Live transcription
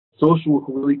Social work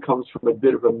really comes from a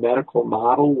bit of a medical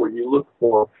model where you look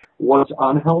for what's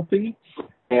unhealthy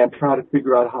and try to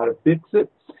figure out how to fix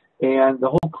it. And the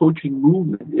whole coaching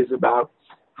movement is about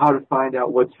how to find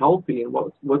out what's healthy and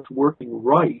what's working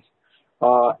right.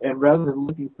 And rather than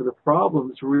looking for the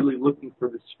problems, really looking for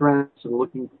the strengths and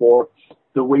looking for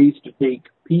the ways to take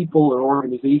people and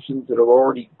organizations that are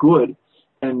already good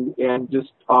and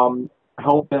just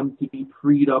help them to be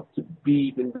freed up to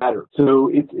be even better. So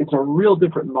it's a real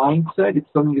different mindset.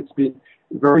 It's something that's been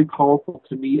very powerful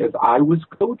to me as I was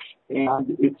coached,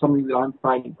 and it's something that I'm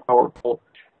finding powerful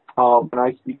when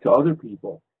I speak to other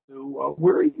people. So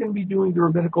where are you going to be doing the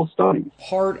rabbinical studies?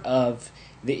 Part of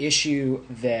the issue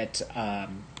that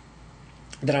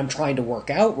that I'm trying to work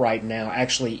out right now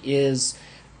actually is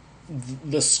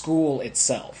the school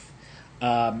itself.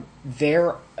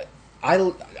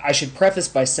 I should preface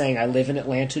by saying I live in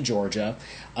Atlanta, Georgia.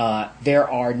 There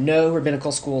are no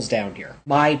rabbinical schools down here.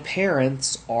 My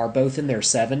parents are both in their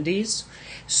 70s,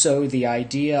 so the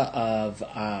idea of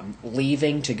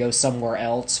leaving to go somewhere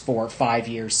else for 5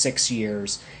 years, 6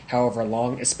 years, however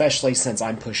long, especially since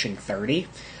I'm pushing 30,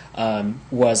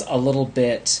 was a little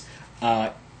bit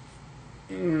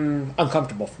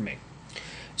uncomfortable for me.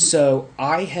 So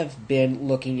I have been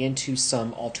looking into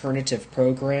some alternative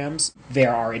programs.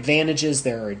 There are advantages,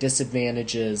 there are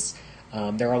disadvantages.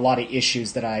 There are a lot of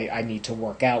issues that I need to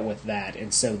work out with that,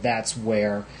 and so that's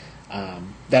where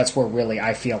really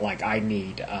I feel like I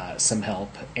need some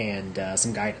help and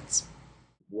some guidance.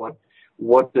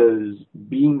 What does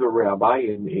being a rabbi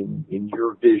in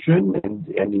your vision and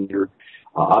in your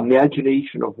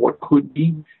imagination of what could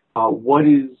be, what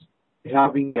is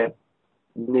having that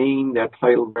name, that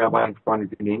title rabbi in front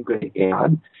of your name going to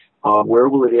add? Where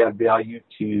will it add value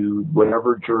to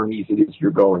whatever journeys it is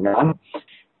you're going on?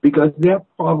 Because that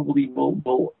probably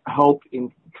will help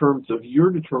in terms of your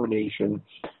determination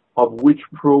of which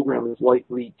program is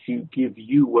likely to give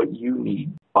you what you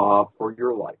need for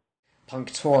your life.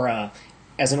 Punctora,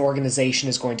 as an organization,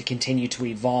 is going to continue to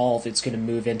evolve. It's going to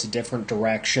move into different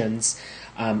directions.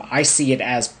 I see it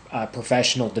as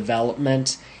professional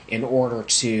development in order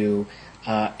to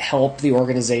help the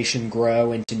organization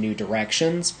grow into new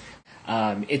directions.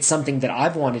 It's something that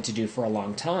I've wanted to do for a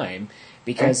long time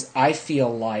because I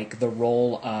feel like the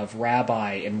role of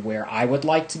rabbi and where I would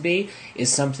like to be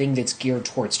is something that's geared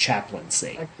towards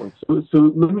chaplaincy. Excellent.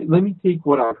 So let me take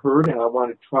what I've heard, and I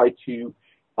want to try to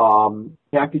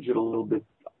package it a little bit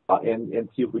and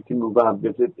see if we can move on.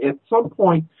 Because at some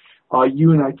point,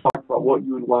 you and I talked about what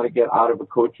you would want to get out of a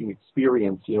coaching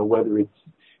experience, whether it's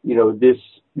this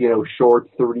short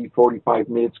 30, 45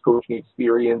 minutes coaching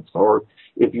experience, or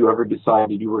if you ever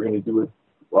decided you were going to do it,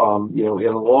 in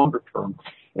a longer term.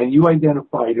 And you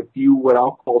identified a few what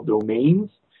I'll call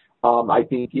domains. I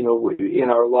think, in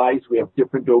our lives, we have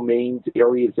different domains,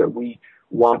 areas that we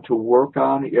want to work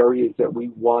on, areas that we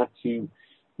want to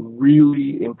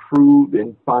really improve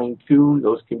and fine tune.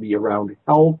 Those can be around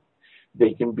health.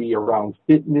 They can be around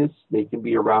fitness. They can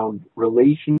be around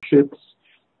relationships.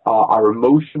 Our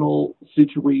emotional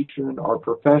situation, our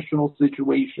professional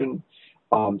situation,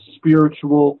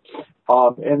 spiritual,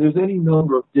 and there's any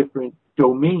number of different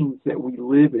domains that we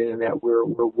live in and that we're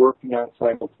working on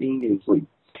simultaneously.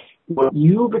 What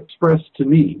you've expressed to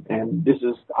me, and this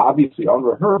is obviously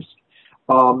unrehearsed,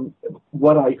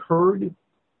 what I heard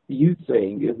you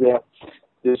saying is that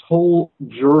this whole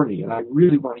journey, and I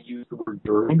really want to use the word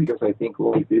journey because I think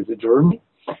life is a journey,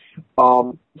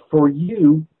 for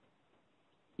you,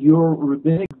 your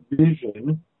rabbinic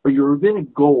vision or your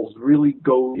rabbinic goals really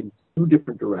go in two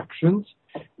different directions.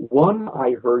 One,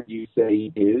 I heard you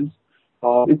say, is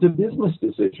it's a business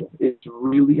decision. It's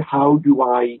really how do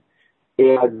I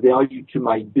add value to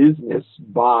my business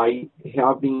by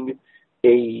having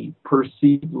a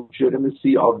perceived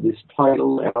legitimacy of this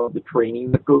title and of the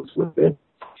training that goes with it.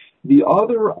 The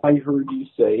other I heard you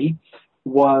say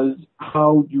was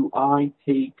how do I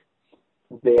take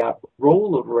that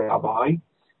role of rabbi,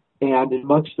 and in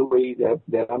much the way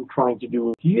that I'm trying to do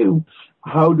with you,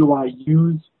 how do I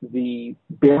use the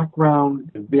background,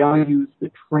 the values,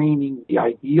 the training, the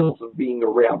ideals of being a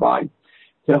rabbi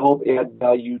to help add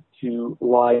value to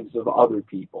lives of other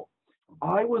people?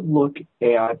 I would look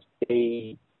at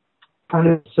a kind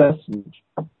of assessment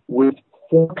with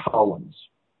 4 columns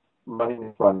running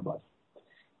in front of us.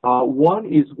 One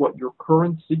is what your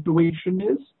current situation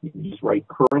is. You can just write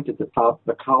current at the top of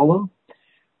the column.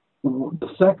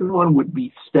 The second one would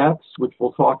be steps, which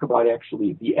we'll talk about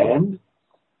actually at the end.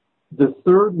 The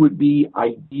third would be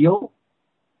ideal.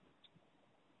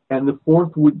 And the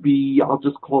fourth would be, I'll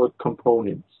just call it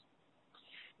components.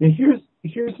 Now here's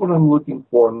what I'm looking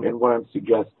for and what I'm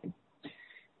suggesting.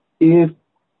 If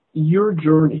your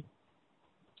journey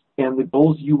and the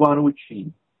goals you want to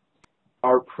achieve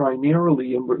are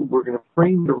primarily, and we're going to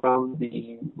frame it around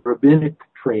the rabbinic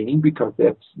training because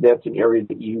that's an area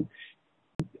that you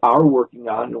are working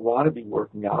on and want to be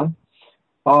working on.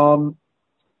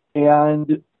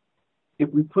 And if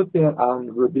we put that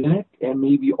on rabbinic and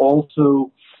maybe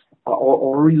also,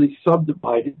 or really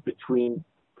subdivided between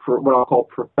what I'll call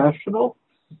professional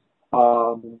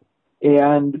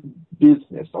and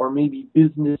business, or maybe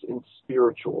business and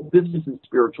spiritual. Business and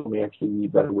spiritual may actually be a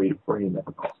better way to frame it.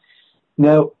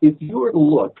 Now, if you were to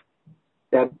look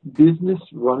at business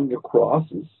running across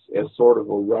as sort of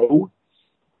a row,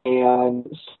 and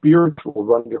spiritual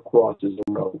running across as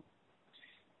a row.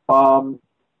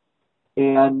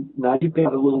 And now you've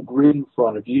got a little grid in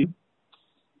front of you.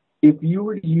 If you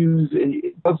were to use,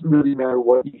 it doesn't really matter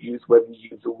what you use, whether you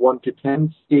use a 1 to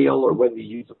 10 scale or whether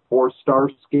you use a 4-star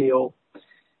scale.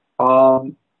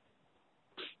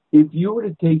 If you were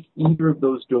to take either of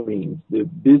those domains, the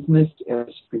business and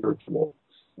the spiritual,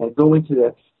 and go into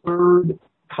that third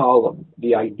column,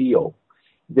 the ideal,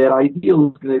 that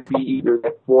ideal is going to be either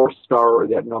that 4-star or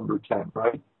that number 10,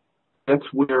 right? That's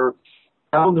where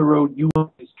down the road you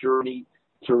want this journey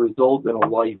to result in a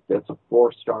life that's a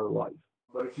 4-star life.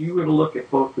 But if you were to look at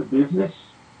both the business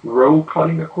row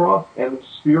cutting across and the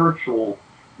spiritual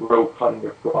row cutting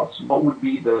across, what would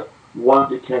be the 1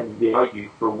 to 10 value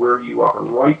for where you are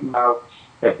right now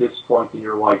at this point in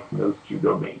your life in those two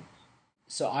domains?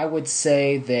 So I would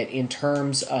say that in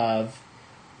terms of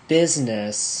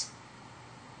business,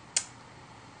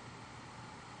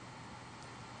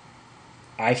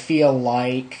 I feel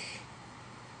like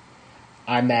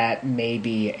I'm at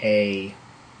maybe a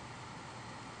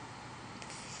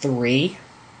 3.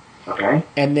 Okay.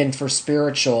 And then for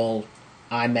spiritual,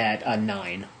 I'm at a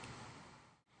 9.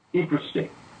 Interesting.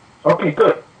 Okay,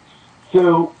 good.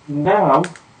 So now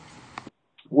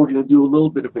we're going to do a little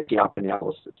bit of a gap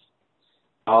analysis.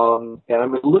 And I'm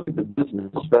going to look at the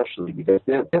business especially because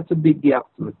that's a big gap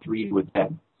from a 3 to a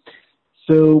 10.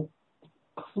 So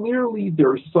clearly there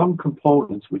are some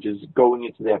components, which is going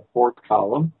into that 4th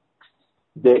column,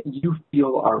 that you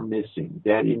feel are missing,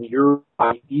 that in your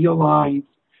idealized,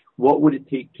 what would it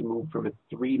take to move from a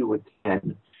 3 to a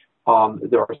 10?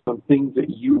 There are some things that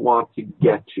you want to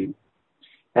get to.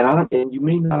 And you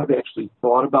may not have actually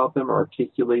thought about them or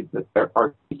articulated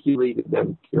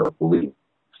them carefully,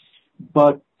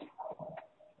 but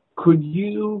could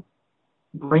you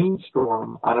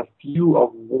brainstorm on a few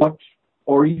of what,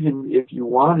 or even if you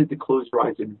wanted to close your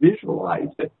eyes and visualize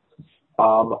it,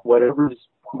 whatever is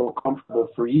more comfortable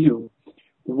for you,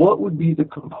 what would be the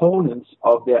components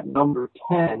of that number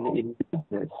 10 in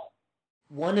business?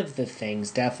 One of the things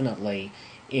definitely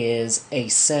is a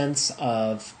sense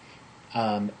of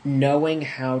knowing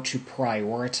how to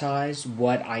prioritize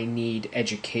what I need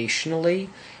educationally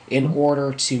in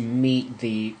order to meet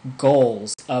the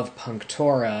goals of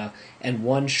Punctora and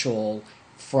One Shul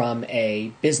from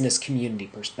a business community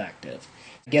perspective.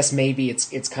 I guess maybe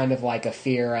it's kind of like a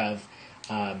fear of,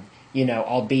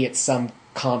 I'll be at some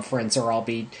conference or I'll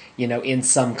be, in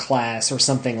some class or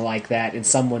something like that, and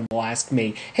someone will ask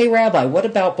me, "Hey, Rabbi, what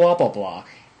about blah, blah, blah?"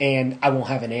 And I won't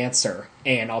have an answer,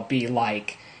 and I'll be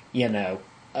like,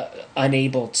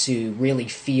 unable to really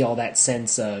feel that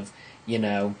sense of,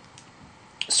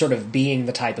 sort of being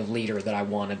the type of leader that I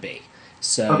want to be.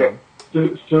 So, okay.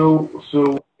 So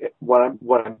what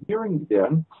I'm hearing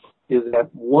then is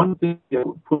that one thing that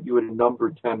would put you at a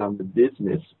number 10 on the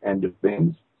business end of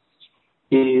things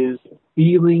is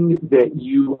feeling that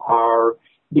you are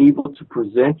able to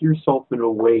present yourself in a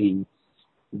way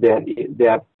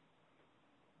that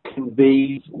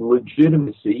conveys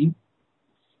legitimacy,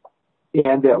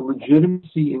 and that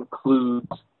legitimacy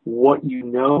includes what you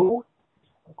know,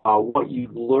 what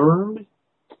you've learned,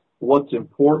 what's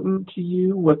important to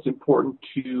you, what's important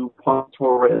to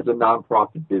Punctora as a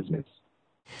nonprofit business.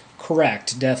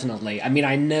 Correct, definitely. I mean,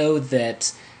 I know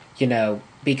that,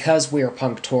 because we're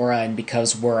Punctora and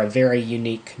because we're a very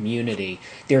unique community,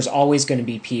 there's always going to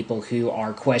be people who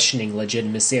are questioning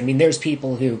legitimacy. I mean, there's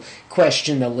people who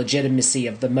question the legitimacy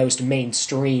of the most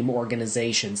mainstream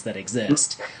organizations that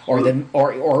exist, or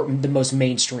the most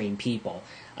mainstream people.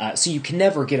 So you can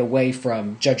never get away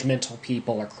from judgmental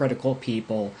people or critical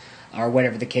people or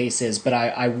whatever the case is, but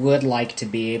I would like to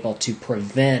be able to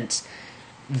prevent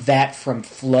that from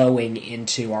flowing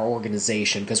into our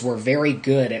organization, because we're very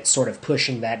good at sort of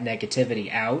pushing that negativity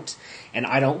out, and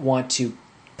I don't want to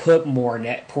put more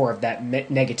of that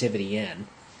negativity in.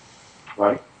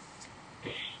 Right.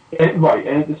 And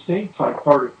at the same time,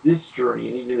 part of this journey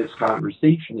and even this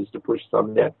conversation is to push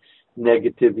some of that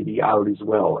negativity out as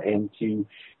well, and to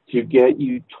to get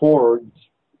you towards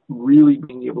really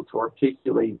being able to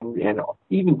articulate and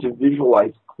even to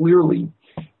visualize clearly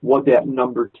what that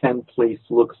number 10 place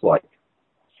looks like.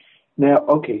 Now,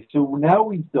 okay, so now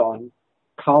we've done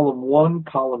column 1,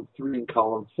 column 3, and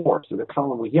column 4. So the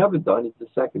column we haven't done is the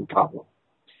second column.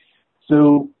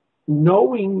 So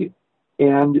knowing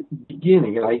and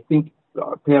beginning, and I think,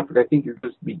 Patrick, I think you're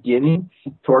just beginning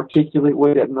to articulate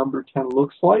what that number 10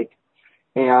 looks like.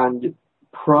 And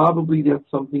probably that's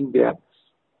something that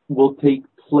will take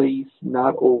place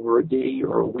not over a day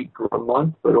or a week or a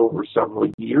month, but over several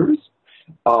years.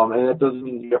 And that doesn't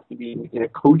mean you have to be in a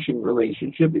coaching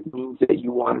relationship. It means that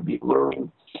you want to be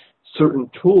learning certain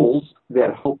tools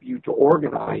that help you to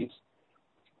organize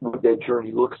what that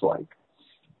journey looks like.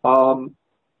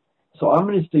 So I'm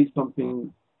going to say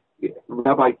something,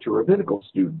 Rabbi, to rabbinical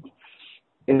students,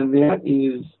 and that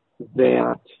is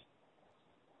that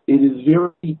it is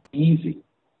very easy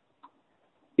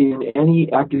in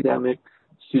any academic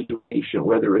situation,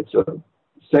 whether it's a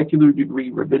secular degree,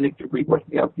 rabbinic degree, what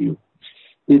have you,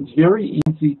 it's very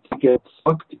easy to get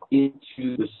sucked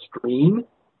into the stream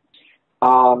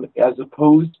as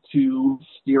opposed to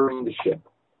steering the ship.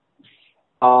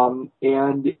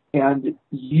 And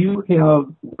you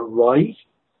have the right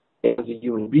as a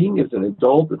human being, as an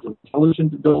adult, as an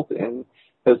intelligent adult, and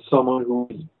as someone who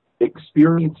is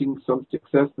experiencing some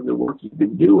success in the work you've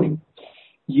been doing,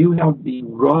 you have the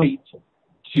right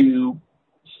to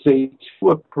say to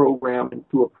a program and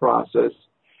to a process,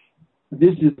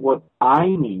 this is what I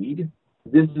need,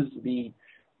 this is the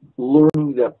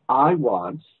learning that I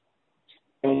want,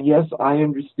 and yes, I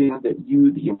understand that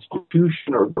you, the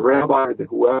institution or the rabbi or the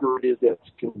whoever it is that's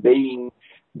conveying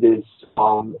this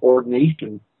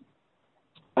ordination,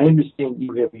 I understand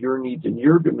you have your needs and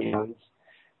your demands,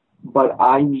 but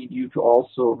I need you to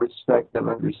also respect and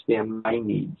understand my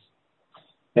needs.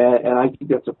 And I think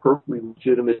that's a perfectly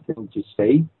legitimate thing to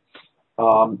say,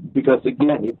 because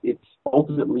again, it's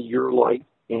ultimately your life,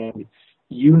 and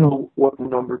you know what the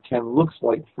number 10 looks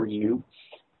like for you.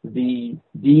 The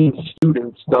dean of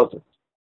students doesn't.